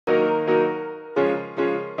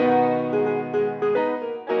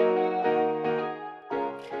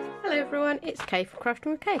it's Kay for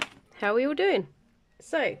Crafting with Kay. How are we all doing?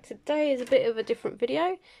 So today is a bit of a different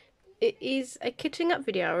video. It is a kitting up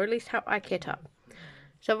video, or at least how I kit up.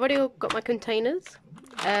 So I've already got my containers.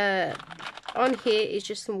 On here is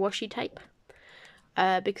just some washi tape,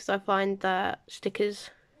 because I find that stickers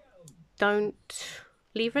don't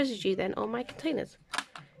leave residue then on my containers,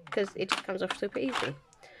 because it just comes off super easy.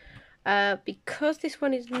 Because this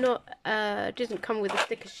one is not doesn't come with a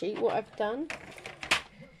sticker sheet, what I've done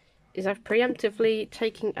is I've preemptively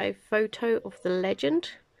taken a photo of the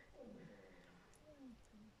legend.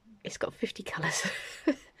 It's got 50 colours.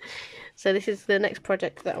 So this is the next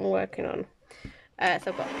project that I'm working on. So I've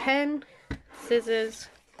got a pen, scissors,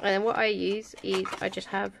 and then what I use is I just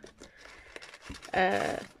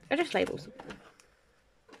labels,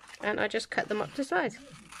 and I just cut them up to size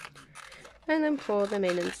and then pour them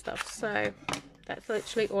in and stuff. So that's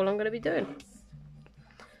literally all I'm going to be doing.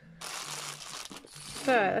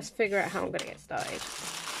 So let's figure out how I'm going to get started.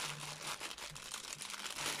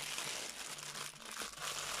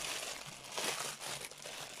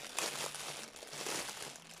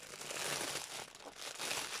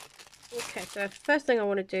 Okay, so first thing I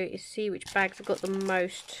want to do is see which bags have got the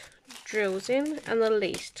most drills in and the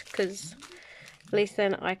least, because at least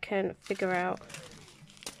then I can figure out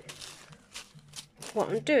what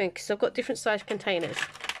I'm doing, because I've got different size containers.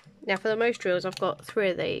 Now for the most drills I've got 3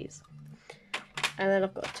 of these, and then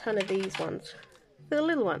I've got a ton of these ones for the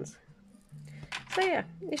little ones. So yeah,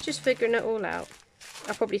 it's just figuring it all out.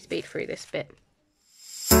 I'll probably speed through this bit.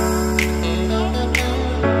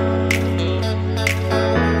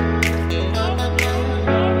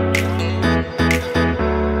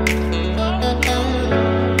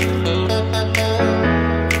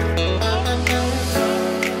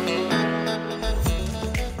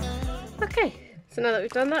 So now that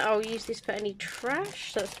we've done that, I'll use this for any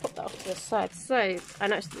trash. So let's pop that off to the side. So I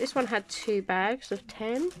noticed that this one had 2 bags of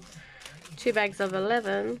 10, 2 bags of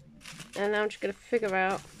 11, and now I'm just going to figure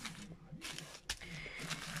out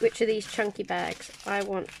which of these chunky bags I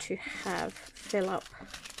want to have fill up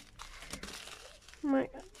my,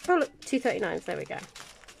 oh look, 239s, there we go.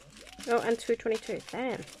 Oh, and 222s,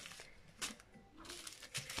 damn.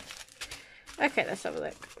 Okay, let's have a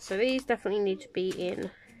look. So these definitely need to be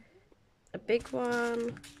in a big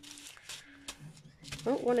one.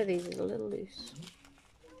 Oh, one of these is a little loose.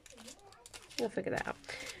 I'll figure that out.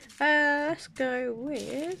 Let's go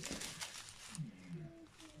with,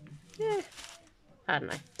 yeah, I don't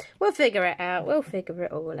know. We'll figure it out. We'll figure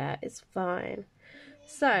it all out. It's fine.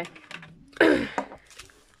 So,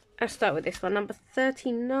 I'll start with this one. Number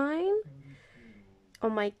 39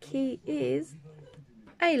 on my key is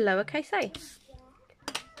a lowercase a.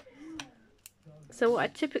 So what I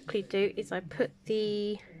typically do is I put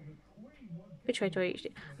the, which way do I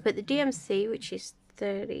usually, I put the DMC, which is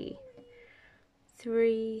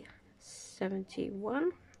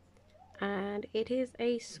 3371, and it is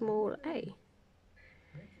a small a.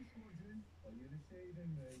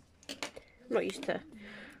 I'm not used to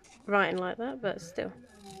writing like that, but still.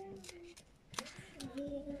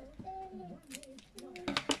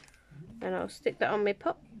 And I'll stick that on my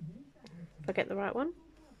pop if I get the right one.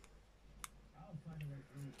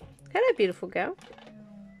 Hello, beautiful girl.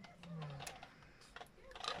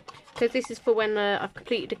 So this is for when I've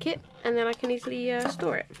completed a kit, and then I can easily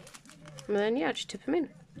store it. And then yeah, just tip them in.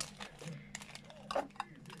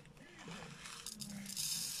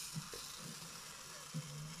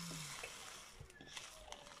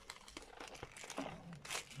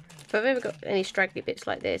 If I've ever got any straggly bits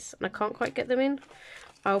like this and I can't quite get them in,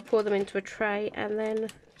 I'll pour them into a tray, and then,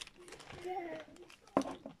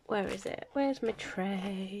 where is it? Where's my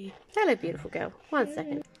tray? Hello, beautiful girl. 1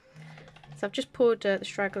 second. So I've just poured the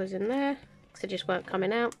stragglers in there, because they just weren't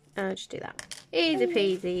coming out, and I'll just do that. Easy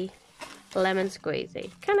peasy, lemon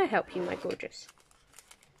squeezy. Can I help you, my gorgeous?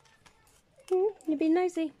 You be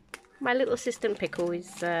nosy. My little assistant Pickle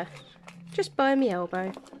is just by my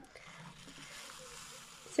elbow,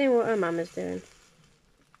 seeing what her mama's doing.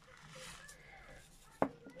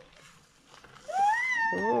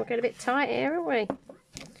 Oh, we're getting a bit tight here, aren't we?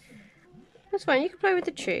 That's fine, you can play with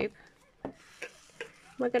the tube. Am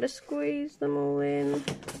I going to squeeze them all in?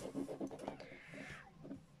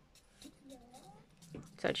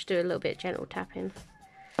 So I just do a little bit of gentle tapping.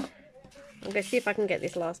 I'm going to see if I can get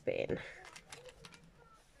this last bit in.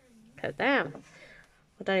 Because damn,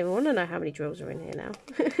 I don't even want to know how many drills are in here now.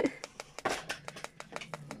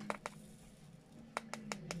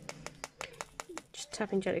 Just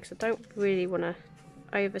tapping gently, because I don't really want to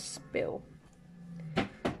overspill.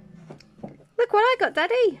 Look what I got,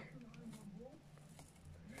 Daddy!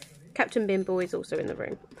 Captain Bimbo is also in the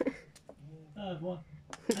room. What?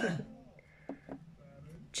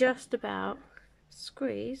 just about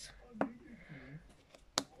squeeze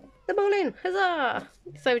the ball in. Huzzah!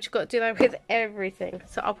 So we just got to do that with everything.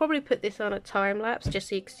 So I'll probably put this on a time lapse just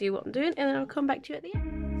so you can see what I'm doing, and then I'll come back to you at the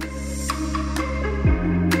end.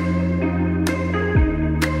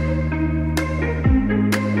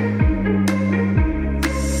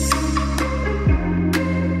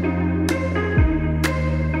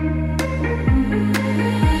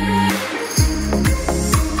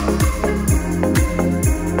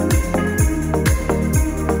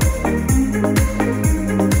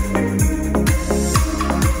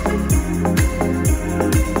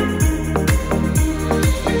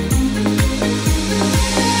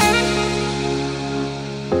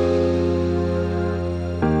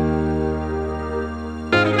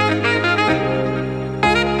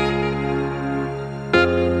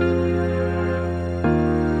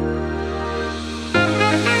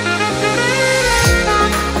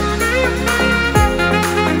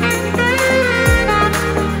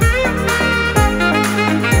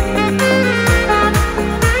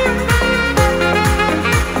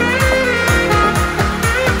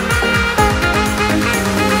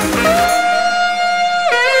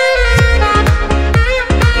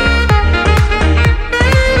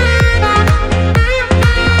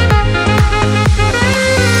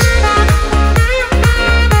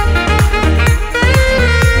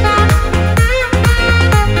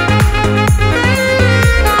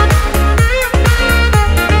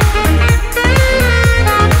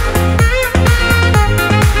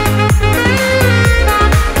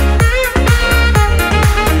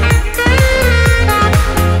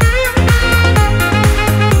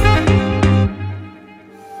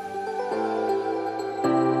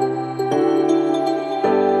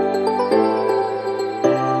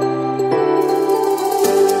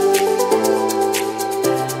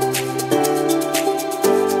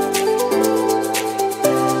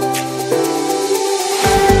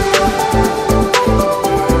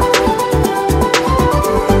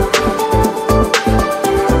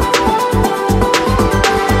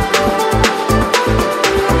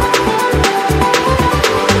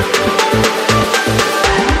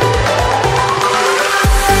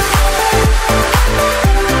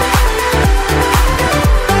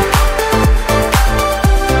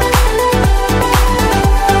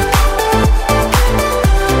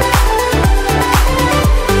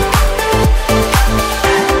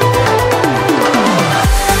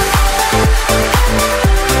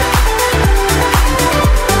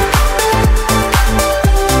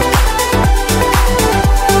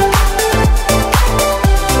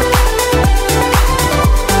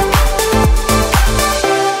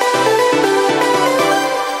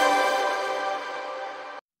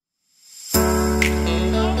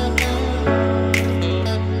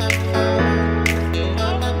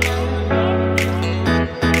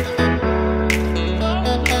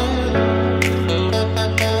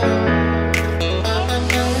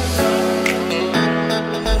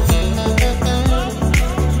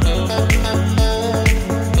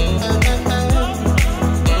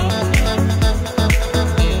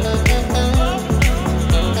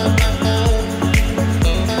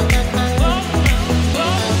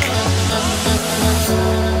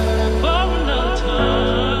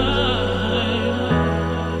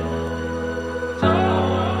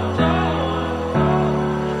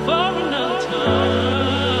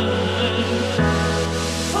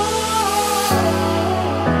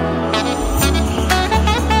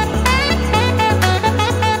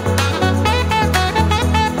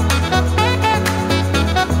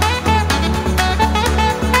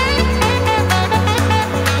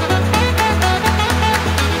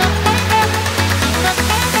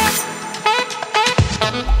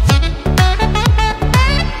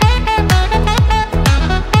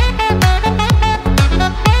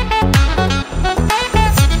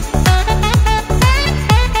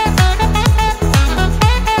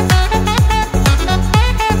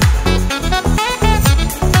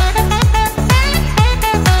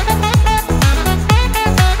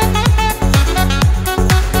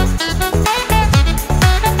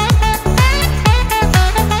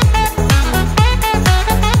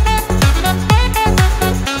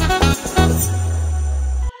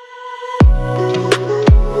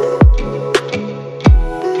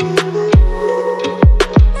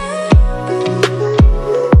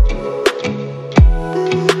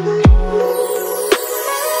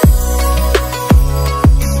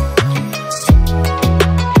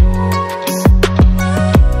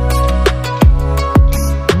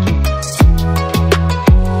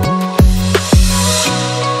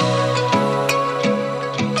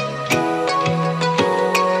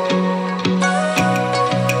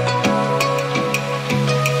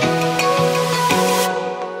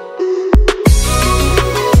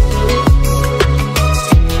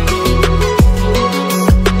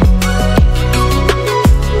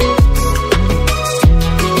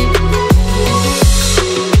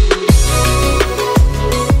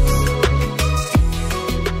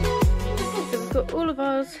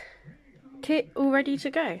 ready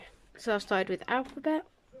to go. So I started with alphabet,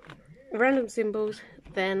 random symbols,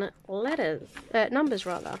 then letters, numbers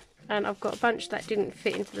rather. And I've got a bunch that didn't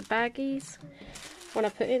fit into the baggies when I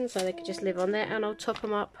put in, so they could just live on there, and I'll top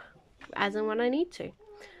them up as and when I need to.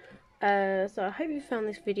 So I hope you found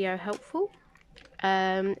this video helpful,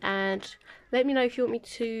 and let me know if you want me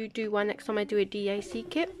to do one next time I do a DAC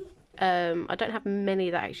kit. I don't have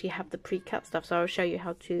many that actually have the pre-cut stuff, so I'll show you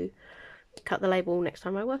how to cut the label next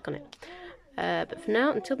time I work on it. But for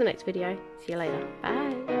now, until the next video, see you later.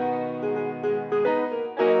 Bye!